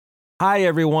Hi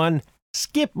everyone,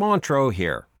 Skip Montreux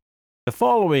here. The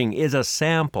following is a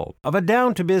sample of a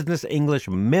Down to Business English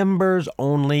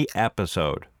members-only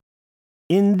episode.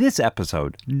 In this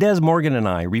episode, Des Morgan and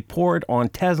I report on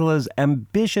Tesla's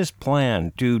ambitious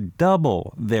plan to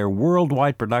double their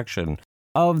worldwide production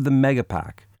of the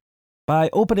Megapack by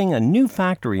opening a new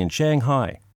factory in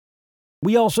Shanghai.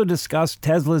 We also discuss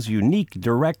Tesla's unique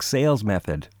direct sales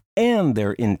method and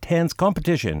their intense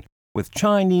competition with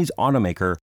Chinese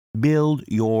automaker Build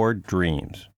Your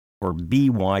Dreams, or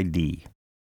BYD.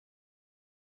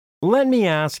 Let me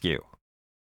ask you,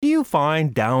 do you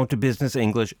find Down to Business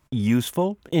English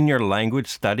useful in your language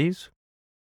studies?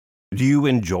 Do you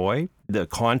enjoy the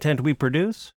content we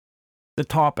produce? The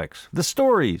topics, the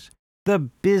stories, the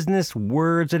business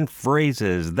words and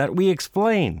phrases that we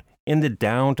explain in the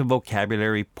Down to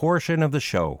Vocabulary portion of the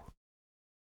show?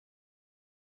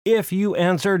 If you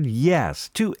answered yes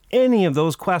to any of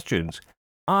those questions,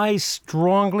 I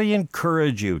strongly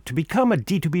encourage you to become a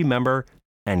D2B member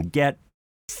and get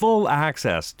full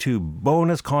access to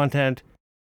bonus content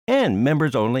and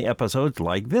members-only episodes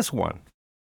like this one.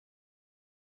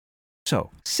 So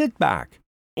sit back,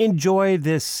 enjoy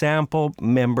this sample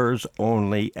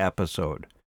members-only episode,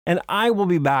 and I will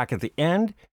be back at the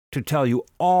end to tell you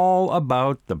all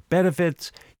about the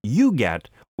benefits you get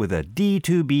with a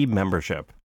D2B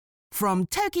membership. From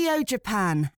Tokyo,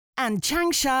 Japan, and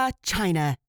Changsha,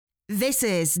 China, this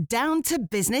is Down to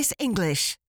Business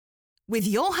English with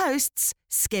your hosts,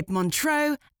 Skip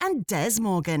Montreux and Des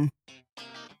Morgan.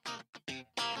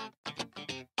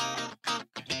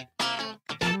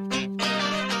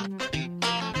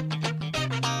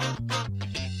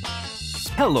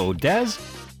 Hello, Des.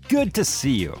 Good to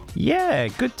see you. Yeah,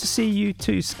 good to see you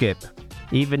too, Skip,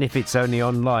 even if it's only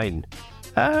online.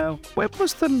 When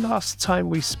was the last time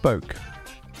we spoke?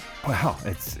 Well,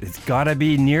 it's gotta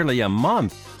be nearly a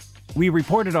month. We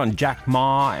reported on Jack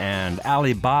Ma and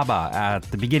Alibaba at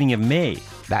the beginning of May.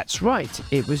 That's right.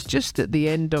 It was just at the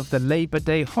end of the Labor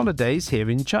Day holidays here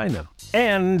in China.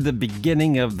 And the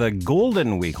beginning of the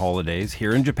Golden Week holidays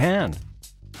here in Japan.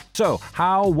 So,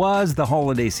 how was the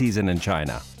holiday season in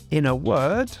China? In a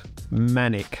word,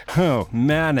 manic. Oh,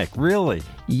 manic, really?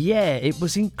 Yeah, it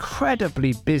was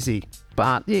incredibly busy.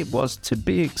 But it was to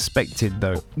be expected,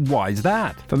 though. Why's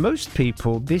that? For most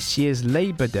people, this year's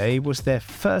Labor Day was their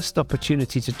first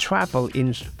opportunity to travel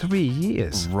in 3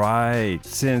 years. Right,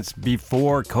 since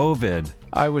before COVID.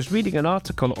 I was reading an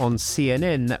article on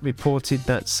CNN that reported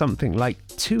that something like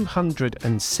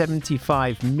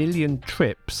 275 million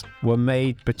trips were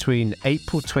made between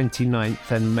April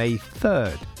 29th and May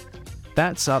 3rd.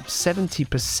 That's up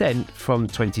 70% from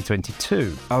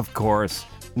 2022. Of course.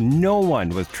 No one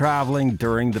was traveling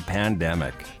during the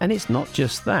pandemic. And it's not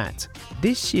just that.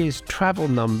 This year's travel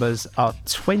numbers are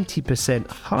 20%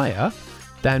 higher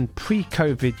than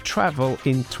pre-COVID travel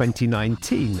in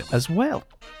 2019 as well.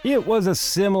 It was a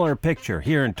similar picture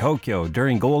here in Tokyo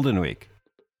during Golden Week.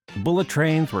 Bullet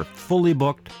trains were fully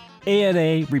booked,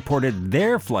 ANA reported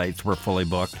their flights were fully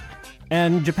booked,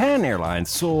 and Japan Airlines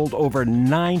sold over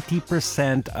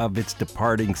 90% of its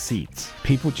departing seats.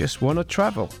 People just want to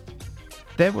travel.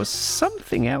 There was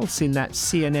something else in that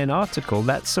CNN article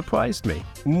that surprised me.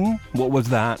 What was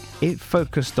that? It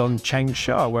focused on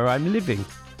Changsha, where I'm living,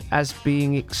 as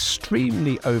being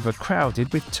extremely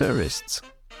overcrowded with tourists.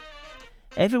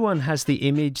 Everyone has the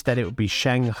image that it would be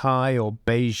Shanghai or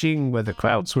Beijing where the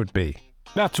crowds would be.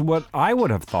 That's what I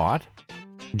would have thought.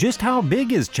 Just how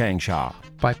big is Changsha?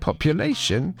 By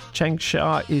population,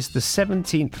 Changsha is the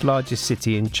 17th largest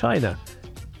city in China,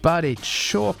 but it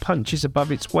sure punches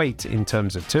above its weight in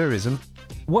terms of tourism.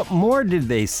 What more did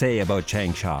they say about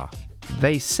Changsha?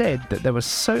 They said that there were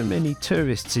so many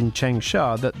tourists in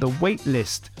Changsha that the wait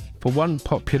list for one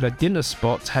popular dinner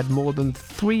spot had more than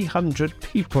 300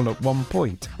 people at one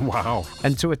point. Wow.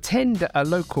 And to attend a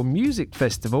local music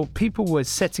festival, people were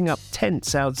setting up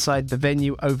tents outside the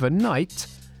venue overnight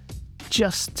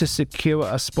just to secure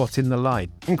a spot in the line.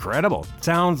 Incredible.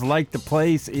 Sounds like the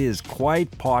place is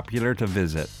quite popular to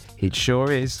visit. It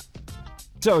sure is.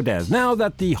 So Des, now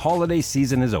that the holiday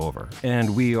season is over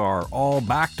and we are all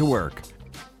back to work,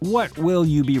 what will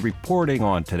you be reporting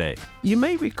on today? You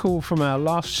may recall from our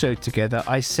last show together,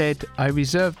 I said I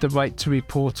reserved the right to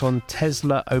report on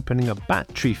Tesla opening a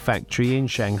battery factory in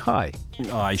Shanghai.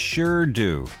 I sure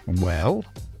do. Well,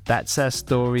 that's our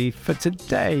story for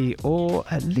today, or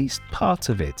at least part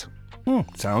of it.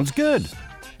 Sounds good.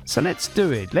 So let's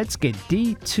do it. Let's get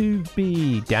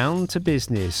D2B down to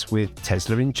business with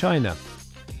Tesla in China.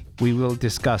 We will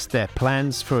discuss their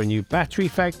plans for a new battery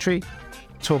factory,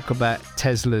 talk about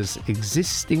Tesla's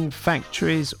existing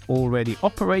factories already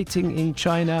operating in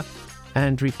China,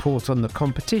 and report on the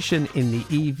competition in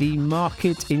the EV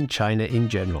market in China in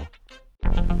general.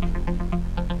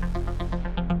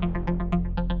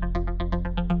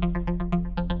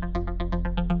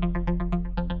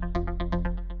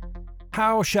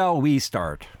 How shall we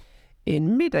start?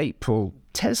 In mid-April,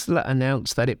 Tesla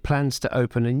announced that it plans to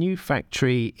open a new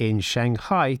factory in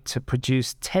Shanghai to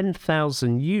produce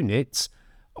 10,000 units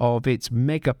of its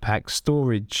Megapack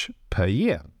storage per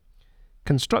year.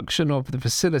 Construction of the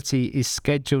facility is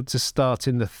scheduled to start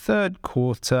in the third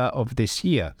quarter of this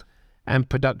year, and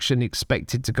production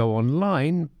expected to go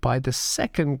online by the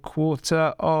second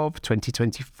quarter of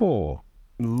 2024.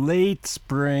 Late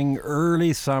spring,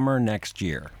 early summer next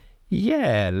year.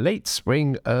 Yeah, late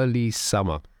spring, early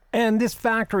summer. And this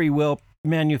factory will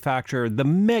manufacture the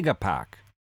Megapack,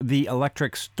 the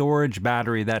electric storage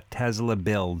battery that Tesla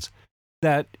builds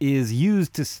that is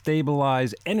used to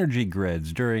stabilize energy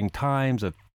grids during times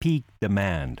of peak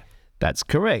demand. That's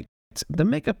correct. The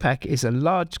Megapack is a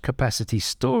large capacity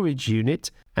storage unit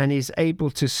and is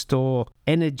able to store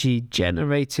energy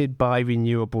generated by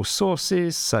renewable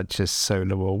sources such as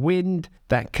solar or wind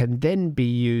that can then be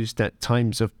used at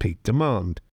times of peak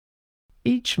demand.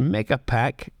 Each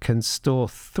Megapack can store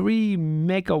 3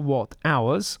 megawatt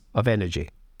hours of energy.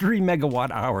 3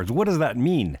 megawatt hours. What does that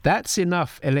mean? That's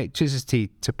enough electricity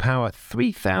to power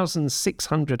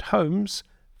 3,600 homes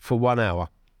for 1 hour.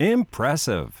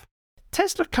 Impressive.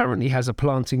 Tesla currently has a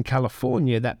plant in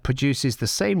California that produces the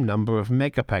same number of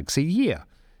Megapacks a year.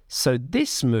 So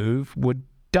this move would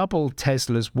double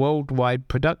Tesla's worldwide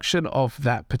production of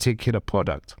that particular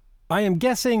product. I am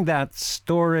guessing that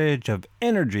storage of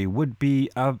energy would be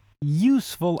a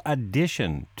useful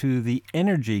addition to the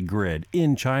energy grid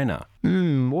in China.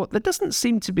 Well, there doesn't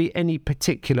seem to be any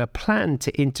particular plan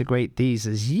to integrate these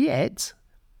as yet,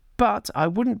 but I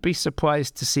wouldn't be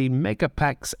surprised to see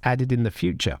Megapacks added in the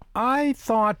future. I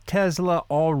thought Tesla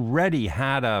already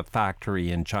had a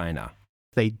factory in China.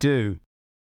 They do.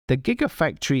 The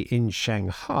Gigafactory in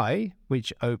Shanghai,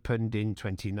 which opened in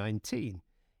 2019,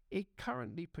 it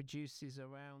currently produces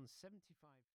around 75...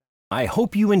 I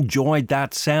hope you enjoyed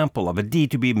that sample of a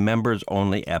D2B members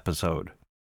only episode.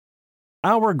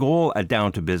 Our goal at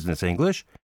Down to Business English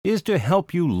is to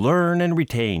help you learn and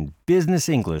retain business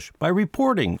English by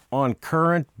reporting on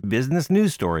current business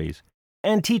news stories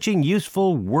and teaching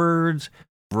useful words,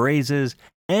 phrases,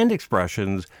 and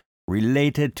expressions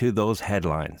related to those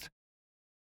headlines.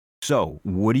 So,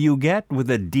 what do you get with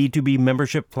a D2B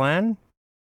membership plan?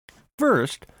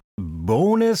 First,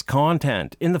 bonus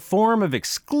content in the form of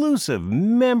exclusive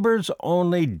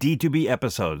members-only D2B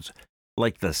episodes,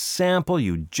 like the sample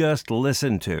you just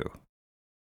listened to.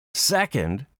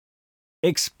 Second,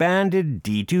 expanded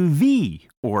D2V,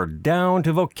 or down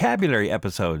to vocabulary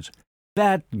episodes,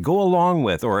 that go along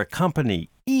with or accompany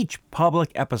each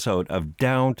public episode of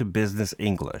Down to Business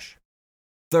English.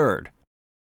 Third,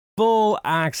 full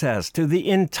access to the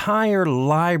entire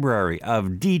library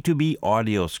of D2B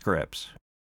audio scripts,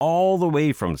 all the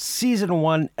way from Season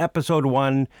 1, Episode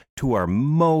 1 to our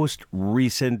most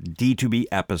recent D2B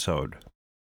episode.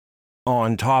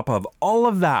 On top of all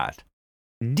of that,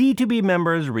 D2B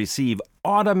members receive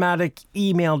automatic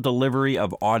email delivery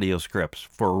of audio scripts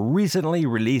for recently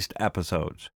released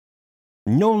episodes.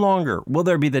 No longer will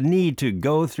there be the need to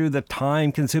go through the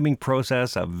time-consuming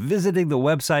process of visiting the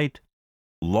website,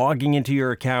 logging into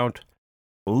your account,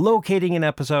 locating an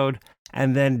episode,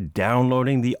 and then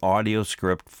downloading the audio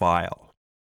script file.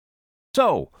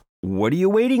 So, what are you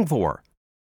waiting for?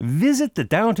 Visit the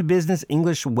Down to Business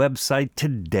English website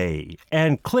today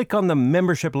and click on the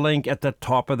membership link at the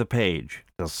top of the page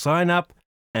to sign up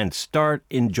and start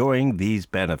enjoying these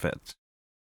benefits.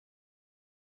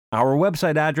 Our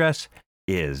website address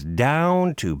is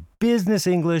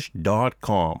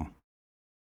downtobusinessenglish.com.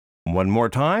 One more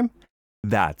time,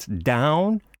 that's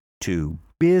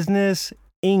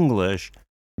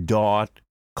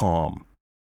downtobusinessenglish.com.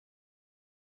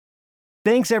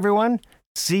 Thanks, everyone.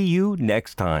 See you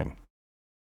next time.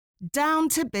 Down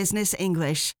to Business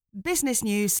English. Business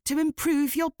news to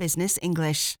improve your business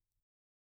English.